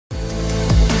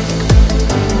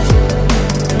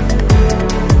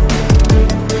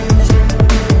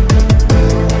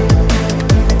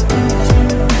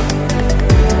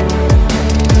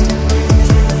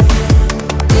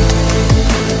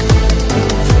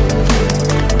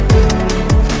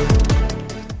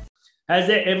Has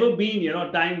there ever been,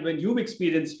 time when you've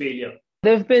experienced failure?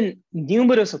 There have been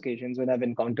numerous occasions when I've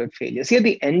encountered failure. See, at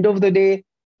the end of the day,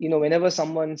 whenever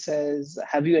someone says,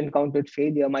 have you encountered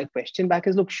failure? My question back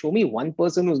is, look, show me one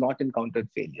person who's not encountered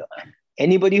failure.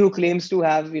 Anybody who claims to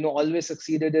have, always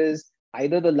succeeded is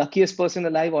either the luckiest person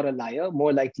alive or a liar,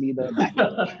 more likely the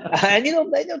latter. And,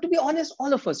 to be honest,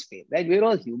 all of us fail, right? We're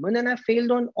all human, and I've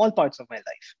failed on all parts of my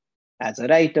life. As a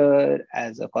writer,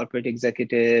 as a corporate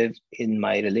executive, in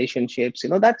my relationships,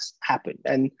 that's happened.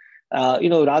 And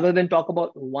rather than talk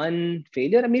about one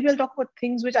failure, maybe I'll talk about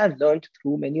things which I've learned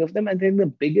through many of them. And then the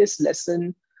biggest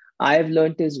lesson I've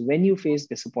learned is when you face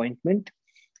disappointment,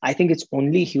 I think it's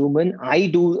only human. I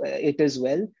do it as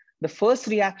well. The first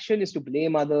reaction is to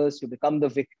blame others, to become the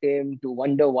victim, to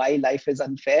wonder why life is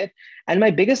unfair. And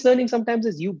my biggest learning sometimes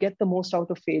is you get the most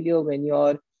out of failure when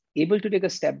you're able to take a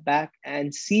step back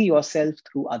and see yourself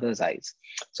through others' eyes.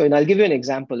 So, I'll give you an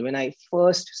example. When I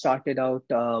first started out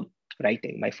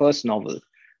writing my first novel,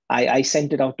 I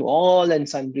sent it out to all and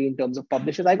sundry in terms of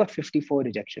publishers. I got 54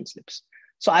 rejection slips.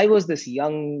 So I was this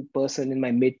young person in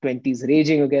my mid-20s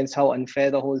raging against how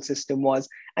unfair the whole system was.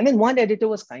 And then one editor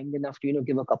was kind enough to,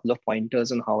 give a couple of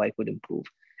pointers on how I could improve.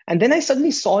 And then I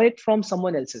suddenly saw it from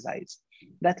someone else's eyes.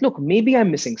 That, look, maybe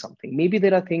I'm missing something. Maybe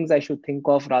there are things I should think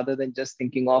of rather than just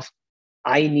thinking of,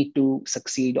 I need to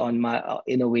succeed on my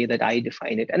in a way that I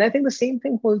define it. And I think the same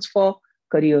thing holds for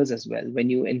careers as well. When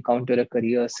you encounter a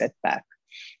career setback,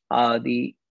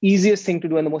 the easiest thing to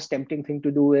do and the most tempting thing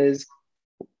to do is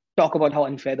talk about how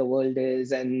unfair the world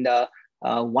is and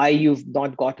why you've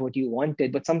not got what you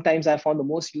wanted. But sometimes I found the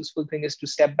most useful thing is to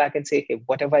step back and say, hey,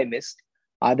 what have I missed?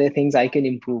 Are there things I can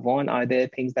improve on? Are there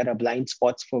things that are blind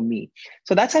spots for me?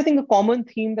 So that's, I think, a common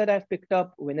theme that I've picked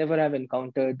up whenever I've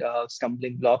encountered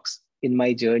stumbling blocks in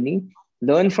my journey.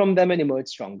 Learn from them and emerge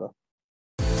stronger.